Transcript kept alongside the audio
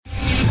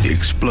The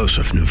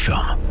explosive new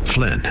film,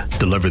 Flynn,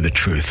 deliver the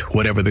truth,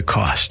 whatever the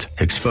cost,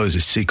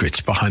 exposes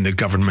secrets behind the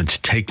government's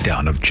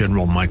takedown of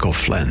General Michael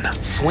Flynn.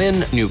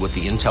 Flynn knew what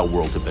the intel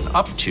world had been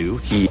up to.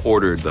 He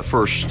ordered the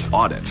first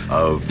audit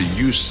of the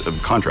use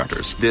of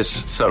contractors.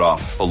 This set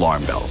off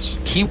alarm bells.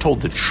 He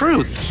told the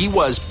truth. He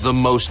was the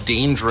most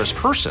dangerous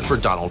person for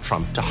Donald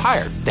Trump to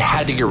hire. They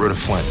had to get rid of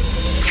Flynn.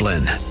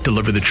 Flynn,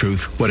 deliver the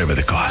truth, whatever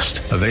the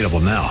cost. Available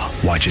now.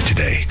 Watch it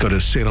today. Go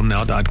to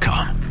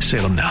salemnow.com.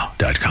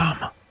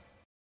 salemnow.com.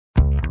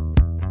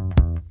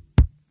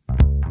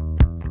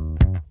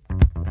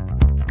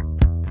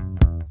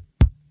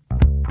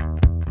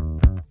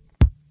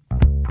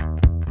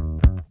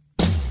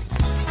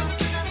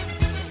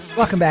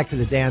 Welcome back to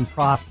the Dan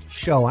Proft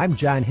Show. I'm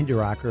John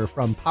Hinderaker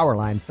from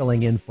Powerline,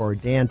 filling in for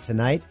Dan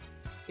tonight.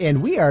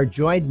 And we are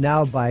joined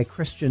now by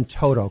Christian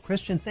Toto.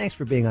 Christian, thanks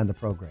for being on the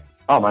program.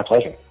 Oh, my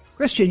pleasure.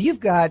 Christian,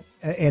 you've got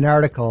an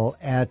article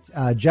at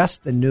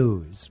Just the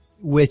News,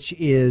 which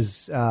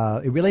is,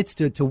 it relates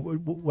to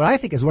what I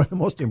think is one of the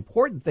most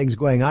important things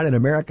going on in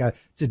America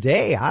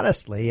today,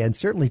 honestly, and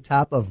certainly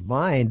top of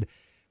mind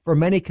for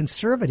many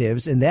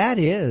conservatives, and that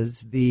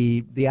is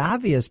the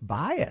obvious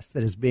bias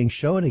that is being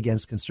shown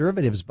against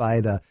conservatives by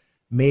the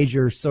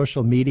major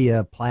social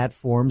media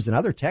platforms and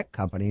other tech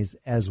companies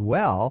as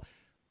well,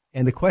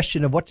 and the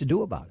question of what to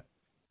do about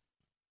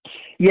it.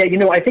 Yeah,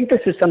 I think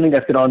this is something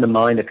that's been on the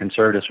mind of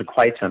conservatives for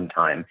quite some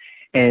time.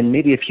 And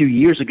maybe a few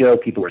years ago,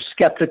 people were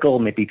skeptical.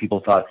 Maybe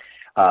people thought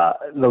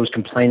those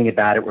complaining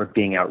about it were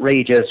being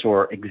outrageous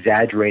or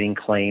exaggerating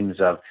claims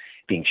of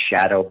being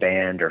shadow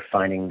banned or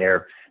finding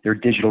their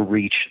digital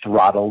reach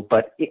throttled.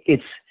 But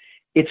it's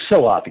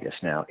so obvious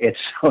now. It's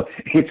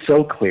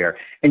so clear.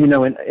 And,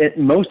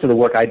 most of the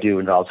work I do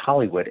involves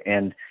Hollywood,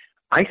 and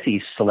I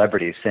see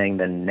celebrities saying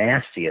the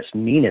nastiest,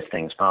 meanest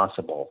things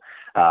possible,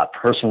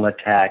 personal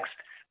attacks,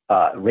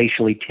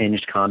 racially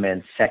tinged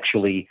comments,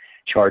 sexually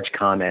charged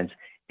comments,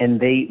 and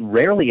they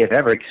rarely, if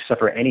ever,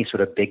 suffer any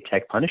sort of big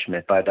tech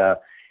punishment. But,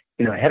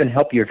 heaven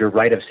help you if you're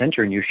right of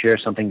center and you share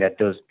something that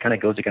kind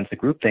of goes against the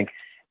groupthink,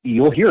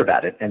 you'll hear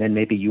about it, and then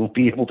maybe you won't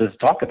be able to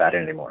talk about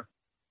it anymore.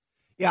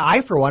 Yeah,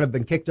 I, for one, have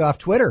been kicked off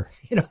Twitter.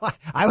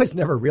 I was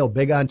never real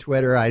big on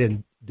Twitter. I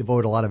didn't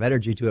devote a lot of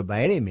energy to it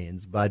by any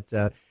means, but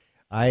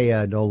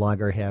I no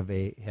longer have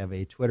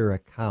a Twitter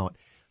account.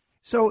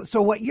 So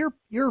what your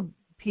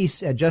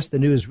piece at Just the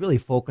News really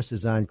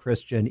focuses on,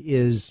 Christian,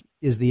 is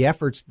the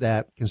efforts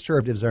that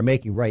conservatives are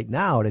making right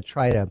now to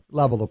try to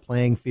level the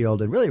playing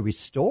field and really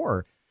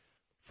restore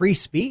free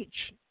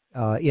speech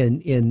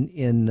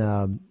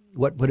in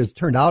what has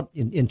turned out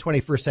in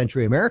 21st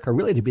century America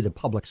really to be the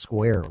public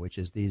square, which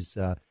is these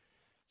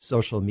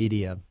social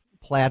media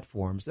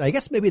platforms. And I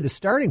guess maybe the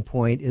starting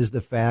point is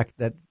the fact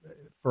that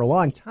for a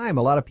long time,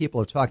 a lot of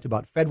people have talked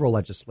about federal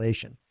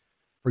legislation,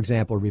 for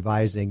example,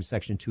 revising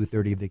Section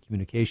 230 of the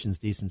Communications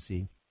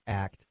Decency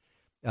Act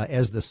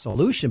as the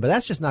solution, but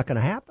that's just not going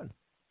to happen.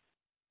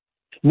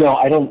 No,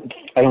 I don't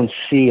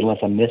see, unless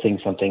I'm missing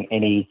something,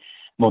 any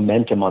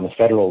momentum on the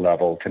federal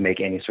level to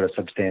make any sort of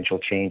substantial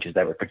changes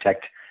that would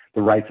protect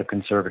the rights of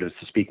conservatives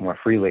to speak more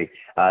freely.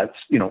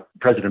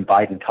 President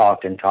Biden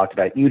talked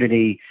about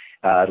unity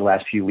the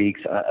last few weeks.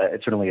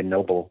 It's certainly a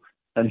noble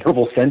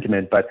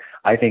sentiment, but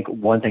I think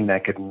one thing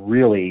that could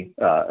really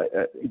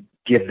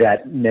give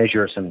that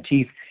measure some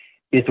teeth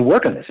is to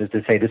work on this, is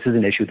to say this is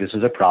an issue, this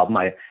is a problem.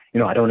 I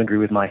don't agree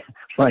with my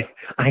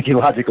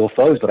ideological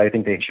foes, but I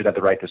think they should have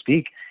the right to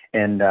speak.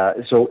 And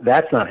so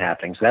that's not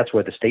happening. So that's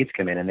where the states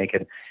come in, and they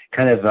can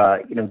kind of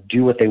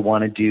do what they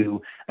want to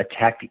do,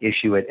 attack the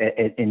issue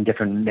in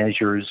different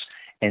measures,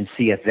 and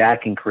see if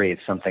that can create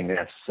something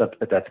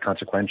that's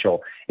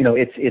consequential.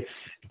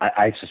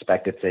 I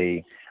suspect it's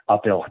a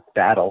uphill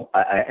battle,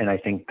 and I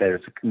think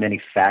there's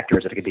many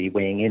factors that could be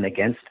weighing in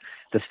against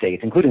the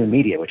states, including the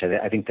media, which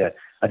I think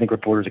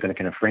reporters are going to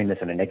kind of frame this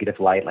in a negative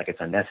light, like it's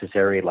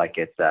unnecessary, like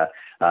it's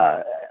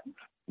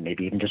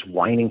maybe even just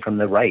whining from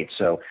the right.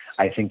 So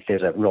I think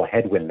there's a real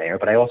headwind there,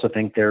 but I also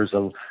think there's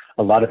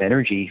a lot of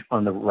energy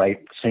on the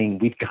right saying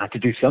we've got to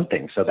do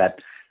something. So that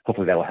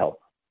hopefully that'll help.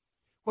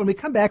 When we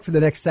come back for the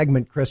next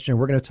segment, Christian,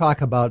 we're going to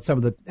talk about some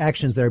of the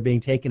actions that are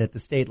being taken at the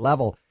state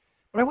level.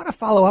 But I want to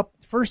follow up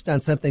first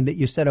on something that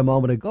you said a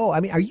moment ago.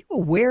 I mean, are you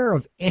aware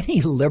of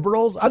any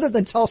liberals other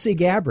than Tulsi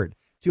Gabbard,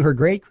 to her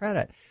great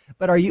credit?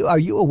 But are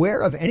you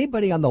aware of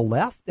anybody on the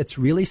left that's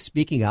really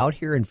speaking out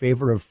here in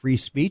favor of free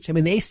speech? I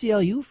mean, the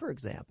ACLU, for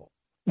example.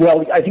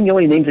 Well, I think the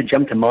only names that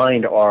jump to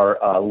mind are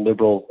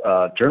liberal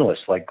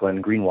journalists like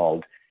Glenn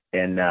Greenwald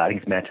and I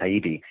think it's Matt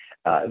Taibbi.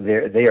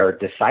 They are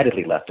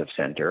decidedly left of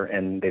center,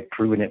 and they've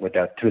proven it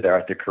through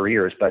their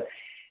careers. But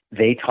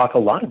they talk a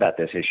lot about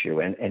this issue,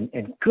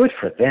 and good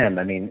for them.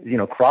 I mean,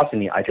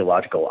 crossing the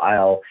ideological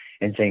aisle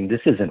and saying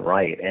this isn't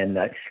right, and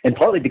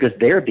partly because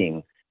they're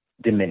being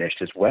diminished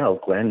as well.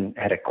 Glenn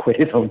had to quit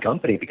his own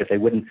company because they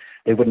wouldn't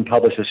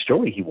publish a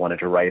story he wanted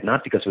to write,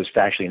 not because it was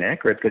factually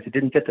inaccurate, because it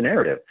didn't fit the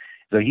narrative.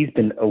 So he's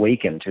been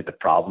awakened to the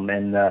problem,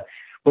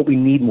 but we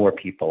need more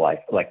people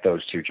like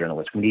those two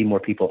journalists. We need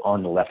more people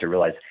on the left to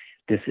realize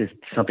this is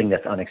something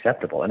that's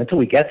unacceptable. And until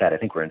we get that, I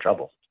think we're in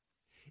trouble.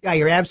 Yeah,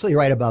 you're absolutely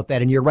right about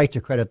that. And you're right to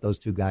credit those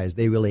two guys.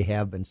 They really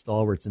have been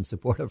stalwarts in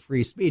support of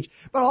free speech.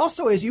 But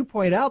also, as you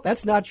point out,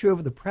 that's not true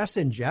of the press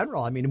in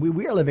general. I mean,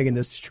 we are living in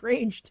this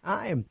strange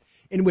time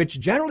in which,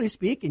 generally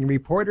speaking,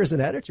 reporters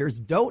and editors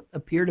don't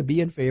appear to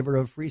be in favor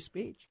of free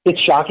speech. It's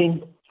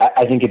shocking.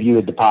 I think if you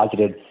had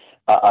deposited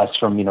us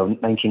from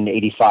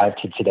 1985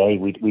 to today,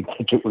 we'd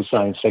think it was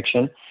science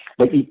fiction.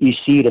 But you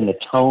see it in the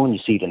tone, you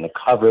see it in the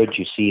coverage,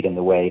 you see it in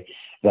the way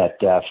that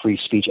free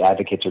speech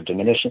advocates are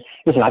diminishing.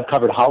 Listen, I've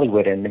covered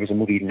Hollywood, and there was a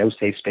movie, No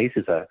Safe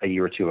Spaces, a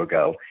year or two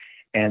ago,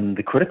 and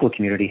the critical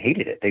community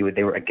hated it. They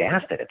were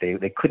aghast at it.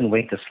 They couldn't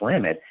wait to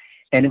slam it.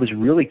 And it was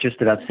really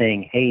just about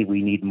saying, hey,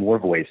 we need more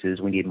voices,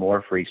 we need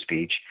more free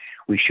speech.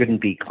 We shouldn't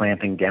be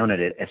clamping down at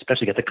it,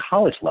 especially at the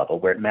college level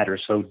where it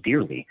matters so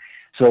dearly.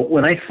 So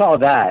when I saw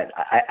that,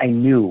 I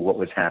knew what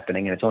was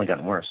happening, and it's only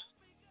gotten worse.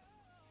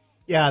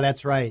 Yeah,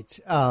 that's right.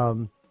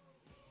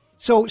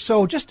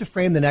 So just to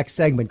frame the next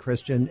segment,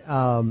 Christian,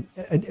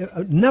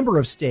 a number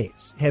of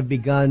states have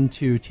begun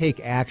to take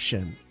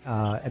action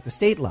at the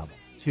state level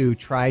to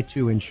try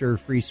to ensure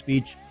free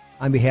speech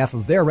on behalf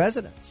of their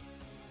residents.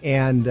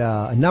 And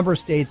a number of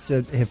states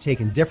have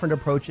taken different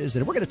approaches,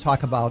 and we're going to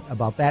talk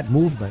about that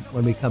movement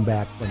when we come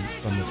back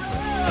from this break.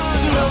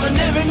 Loving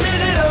every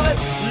minute of it,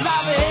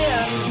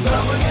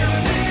 loving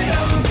every minute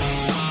of it.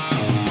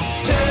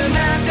 Turn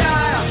that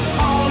dial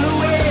all the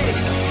way.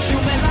 Show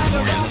me like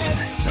a rocket. Listen,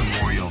 the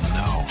more you'll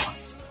know.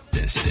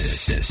 This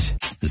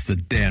is the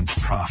Dan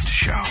Proft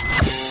Show.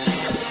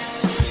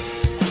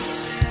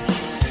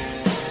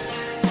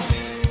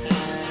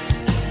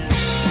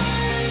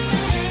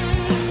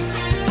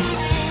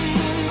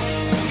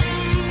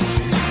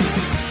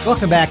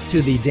 Welcome back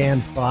to the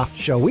Dan Proft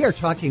Show. We are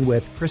talking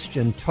with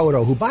Christian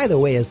Toto, who, by the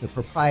way, is the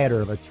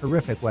proprietor of a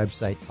terrific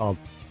website called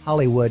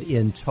Hollywood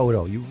in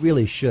Toto. You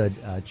really should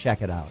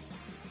check it out.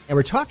 And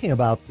we're talking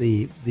about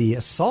the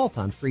assault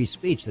on free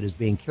speech that is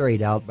being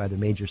carried out by the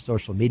major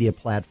social media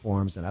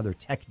platforms and other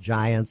tech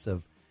giants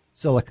of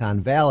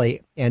Silicon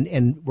Valley.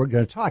 And we're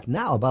going to talk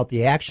now about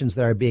the actions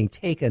that are being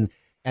taken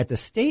at the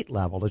state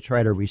level to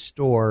try to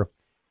restore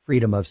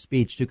freedom of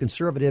speech to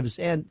conservatives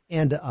and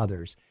to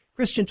others.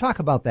 Christian, talk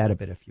about that a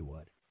bit, if you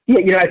would.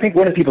 Yeah, I think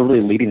one of the people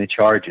really leading the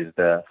charge is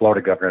the Florida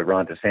Governor,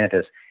 Ron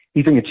DeSantis.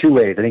 He's doing it two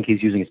ways. I think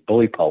he's using his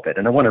bully pulpit,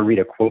 and I want to read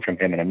a quote from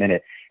him in a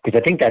minute because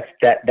I think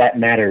that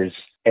matters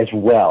as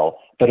well.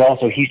 But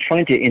also, he's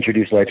trying to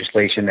introduce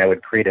legislation that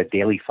would create a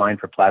daily fine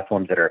for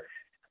platforms that are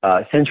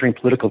censoring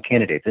political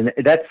candidates, and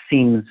that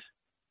seems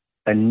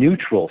a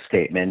neutral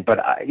statement. But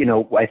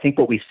I think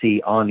what we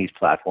see on these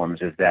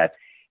platforms is that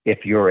if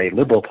you're a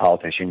liberal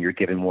politician, you're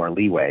given more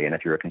leeway, and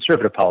if you're a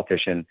conservative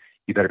politician,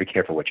 you better be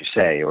careful what you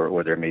say,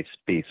 or there may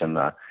be some,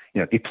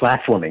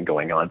 deplatforming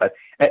going on. But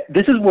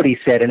this is what he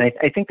said, and I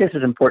think this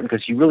is important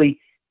because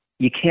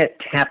you can't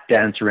tap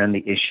dance around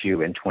the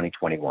issue in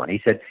 2021.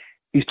 He said,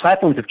 these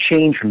platforms have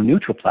changed from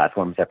neutral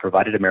platforms that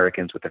provided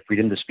Americans with the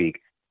freedom to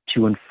speak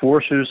to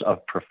enforcers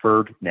of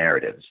preferred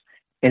narratives.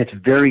 And it's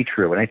very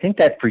true. And I think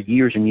that for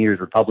years and years,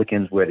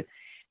 Republicans would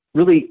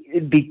really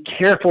be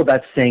careful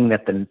about saying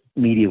that the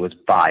media was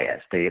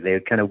biased. They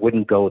kind of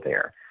wouldn't go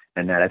there.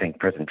 And that I think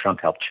President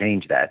Trump helped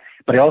change that.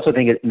 But I also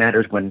think it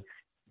matters when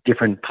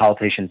different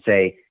politicians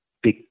say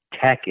big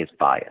tech is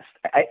biased.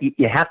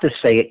 You have to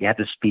say it, you have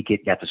to speak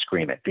it, you have to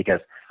scream it, because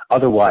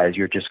otherwise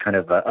you're just kind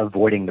of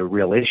avoiding the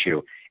real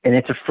issue. And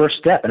it's a first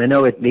step. And I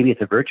know maybe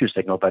it's a virtue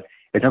signal, but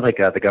it sounds like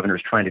the governor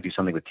is trying to do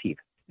something with teeth.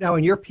 Now,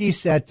 in your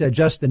piece at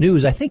Just the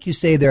News, I think you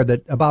say there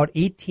that about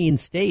 18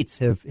 states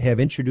have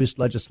introduced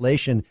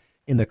legislation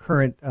in the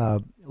current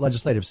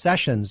legislative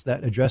sessions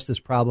that address this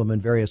problem in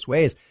various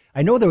ways.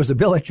 I know there was a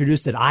bill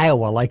introduced in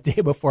Iowa like day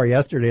before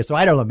yesterday, so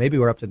I don't know, maybe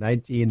we're up to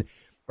 19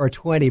 or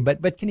 20.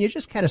 But can you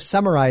just kind of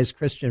summarize,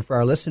 Christian, for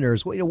our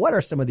listeners, what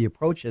are some of the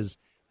approaches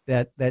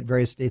that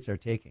various states are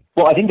taking?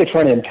 Well, I think they're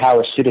trying to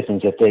empower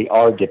citizens if they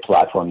are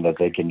deplatformed, that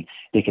they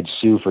can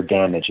sue for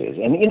damages.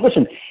 And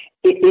listen,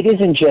 it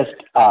isn't just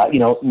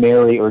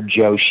Mary or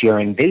Joe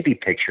sharing baby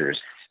pictures.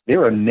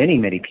 There are many,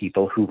 many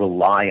people who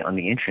rely on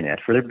the internet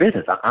for their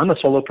business. I'm a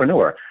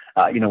solopreneur.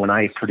 When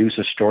I produce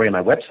a story on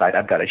my website,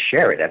 I've got to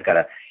share it. I've got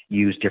to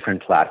use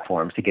different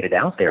platforms to get it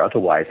out there.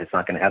 Otherwise, it's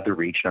not going to have the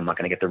reach and I'm not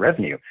going to get the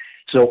revenue.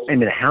 So,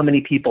 how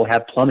many people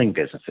have plumbing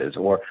businesses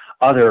or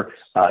other,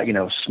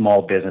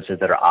 small businesses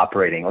that are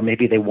operating, or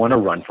maybe they want to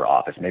run for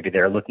office. Maybe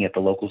they're looking at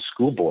the local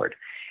school board,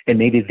 and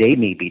maybe they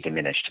may be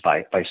diminished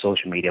by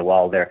social media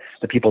while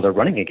the people they're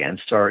running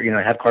against are,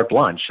 have carte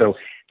blanche. So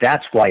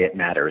that's why it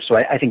matters. So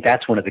I think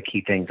that's one of the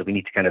key things that we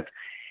need to kind of,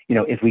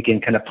 if we can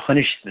kind of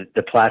punish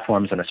the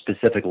platforms on a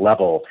specific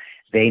level,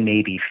 they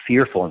may be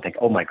fearful and think,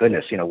 oh my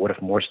goodness, what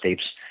if more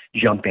states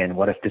jump in?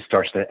 What if this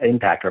starts to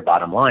impact our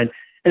bottom line?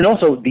 And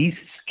also these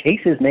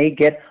cases may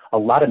get a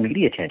lot of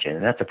media attention,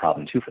 and that's a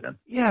problem too for them.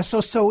 Yeah, so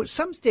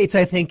some states,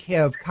 I think,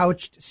 have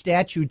couched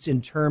statutes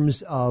in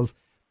terms of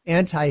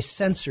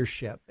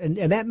anti-censorship, and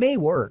that may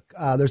work.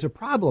 There's a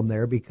problem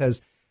there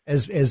because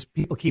as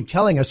people keep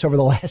telling us over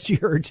the last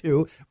year or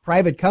two,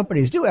 private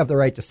companies do have the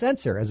right to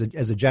censor as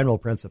a general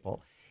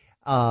principle.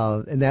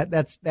 And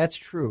that's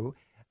true.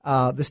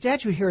 The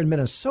statute here in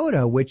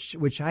Minnesota,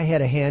 which I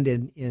had a hand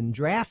in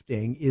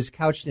drafting, is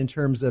couched in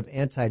terms of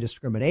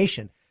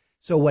anti-discrimination.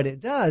 So what it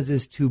does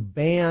is to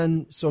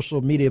ban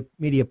social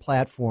media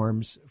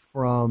platforms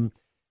from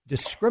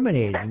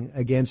discriminating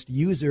against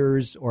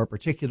users or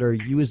particular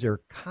user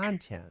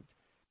content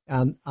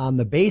on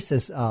the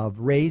basis of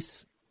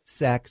race,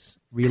 sex,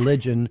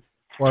 religion,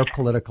 or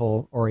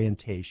political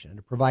orientation.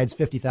 It provides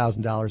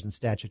 $50,000 in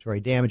statutory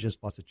damages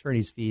plus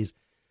attorney's fees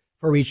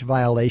for each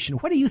violation.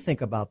 What do you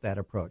think about that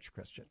approach,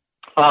 Christian?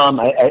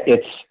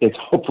 It's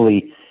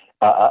hopefully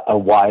a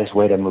wise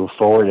way to move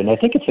forward, and I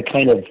think it's the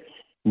kind of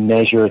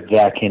measure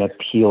that can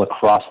appeal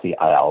across the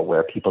aisle,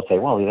 where people say,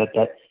 "Well,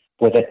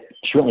 that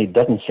certainly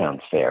doesn't sound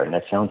fair, and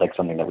that sounds like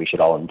something that we should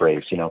all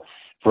embrace."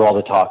 For all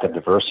the talk of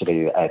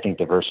diversity, I think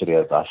diversity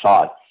of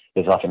thought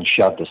is often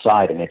shoved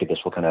aside, and maybe this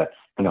will kind of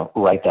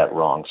right that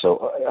wrong.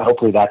 So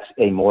hopefully that's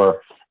a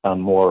more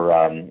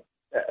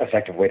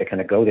effective way to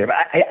kind of go there. But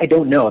I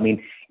don't know. I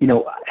mean,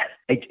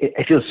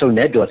 I feel so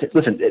nebulous.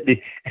 Listen,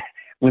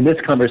 when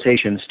this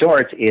conversation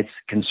starts, it's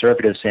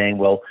conservatives saying,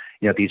 well,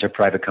 these are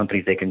private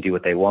companies, they can do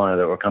what they want,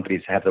 or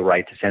companies have the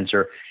right to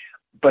censor.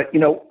 But,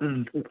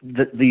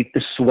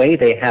 the sway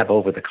they have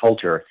over the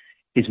culture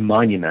is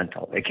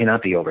monumental. It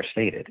cannot be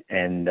overstated.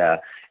 And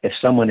if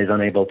someone is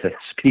unable to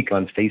speak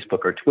on Facebook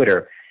or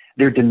Twitter,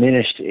 they're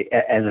diminished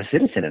as a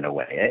citizen in a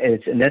way.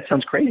 And that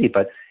sounds crazy,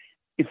 but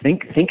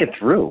think it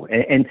through.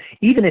 And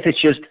even if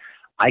it's just,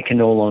 I can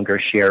no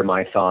longer share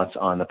my thoughts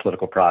on the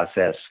political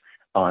process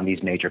on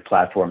these major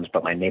platforms,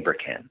 but my neighbor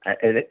can.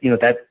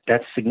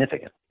 That's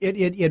significant.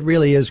 It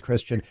really is,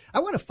 Christian. I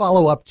want to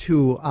follow up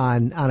too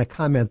on a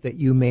comment that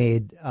you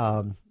made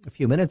a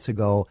few minutes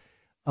ago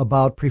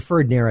about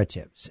preferred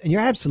narratives, and you're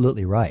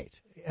absolutely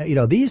right.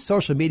 These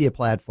social media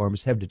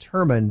platforms have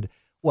determined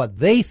what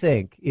they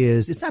think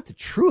is, it's not the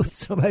truth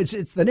so much,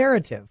 it's the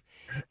narrative.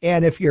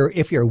 And if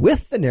you're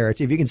with the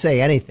narrative, you can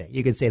say anything.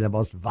 You can say the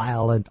most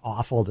violent,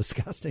 awful,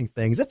 disgusting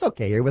things. It's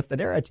okay. You're with the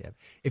narrative.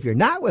 If you're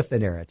not with the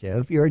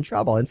narrative, you're in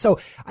trouble. And so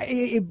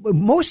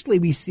mostly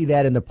we see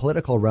that in the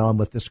political realm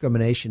with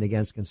discrimination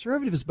against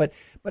conservatives. But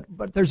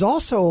there's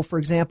also, for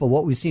example,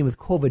 what we've seen with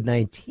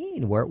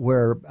COVID-19,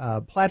 where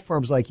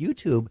platforms like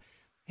YouTube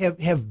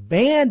have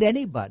banned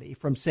anybody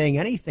from saying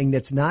anything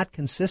that's not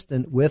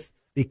consistent with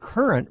the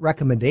current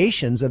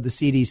recommendations of the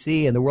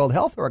CDC and the World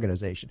Health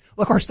Organization.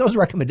 Well, of course, those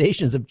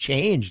recommendations have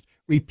changed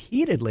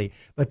repeatedly,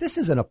 but this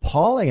is an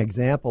appalling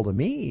example to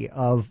me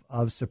of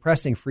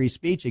suppressing free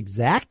speech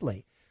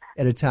exactly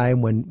at a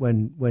time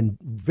when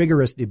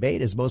vigorous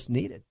debate is most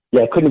needed.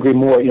 Yeah, I couldn't agree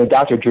more.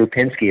 Dr. Drew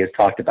Pinsky has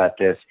talked about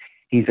this.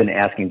 He's been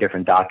asking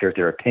different doctors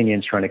their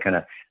opinions, trying to kind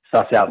of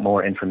suss out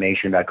more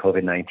information about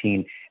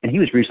COVID-19. And he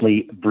was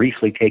recently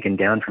briefly taken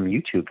down from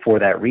YouTube for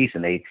that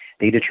reason. They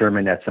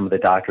determined that some of the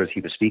doctors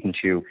he was speaking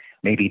to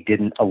maybe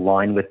didn't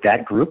align with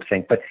that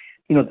groupthink. But,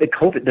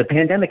 the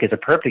pandemic is a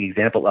perfect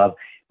example of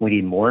we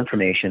need more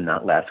information,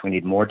 not less. We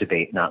need more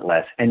debate, not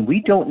less. And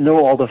we don't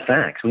know all the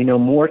facts. We know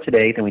more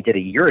today than we did a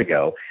year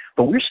ago,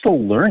 but we're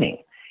still learning.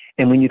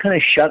 And when you kind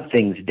of shut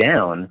things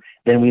down,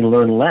 then we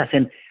learn less.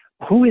 And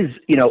who is,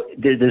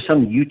 there's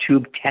some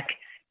YouTube tech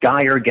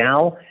guy or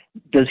gal.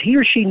 Does he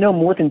or she know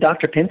more than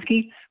Dr.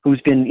 Pinsky, who's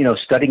been,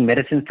 studying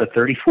medicine for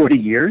 30, 40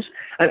 years?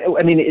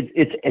 I mean,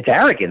 it's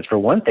arrogance for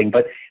one thing,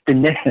 but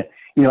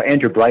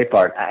Andrew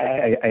Breitbart,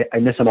 I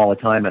miss him all the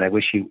time, and I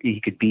wish he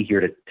could be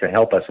here to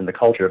help us in the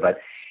culture, but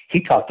he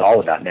talked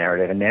all about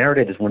narrative, and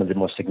narrative is one of the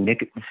most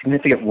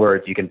significant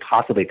words you can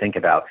possibly think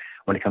about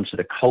when it comes to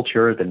the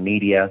culture, the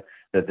media,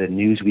 the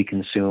news we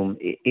consume.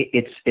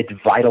 It's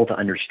vital to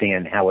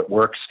understand how it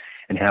works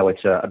and how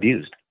it's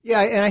abused.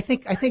 Yeah, and I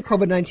think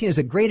COVID-19 is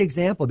a great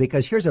example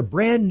because here's a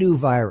brand new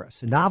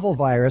virus, a novel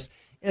virus.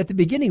 And at the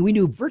beginning, we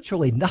knew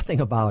virtually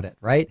nothing about it,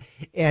 right?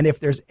 And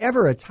if there's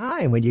ever a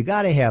time when you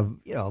got to have,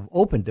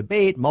 open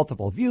debate,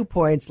 multiple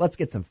viewpoints, let's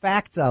get some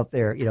facts out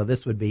there,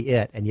 this would be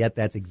it. And yet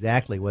that's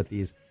exactly what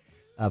these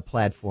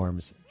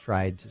platforms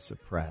tried to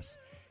suppress.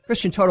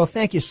 Christian Toto,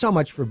 thank you so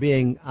much for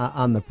being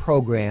on the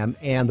program.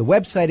 And the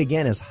website,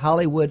 again, is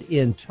Hollywood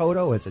in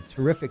Toto. It's a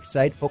terrific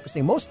site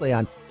focusing mostly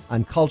on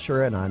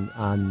culture and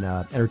on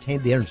the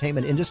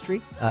entertainment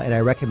industry, and I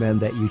recommend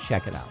that you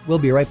check it out. We'll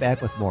be right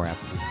back with more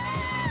after this.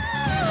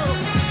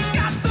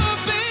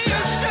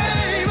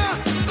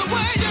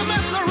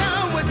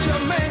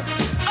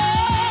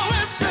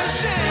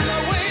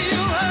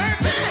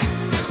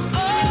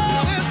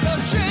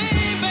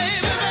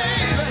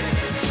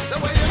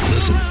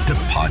 Listen to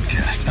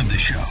podcasts of the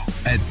show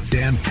at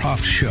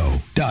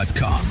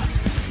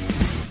danproftshow.com.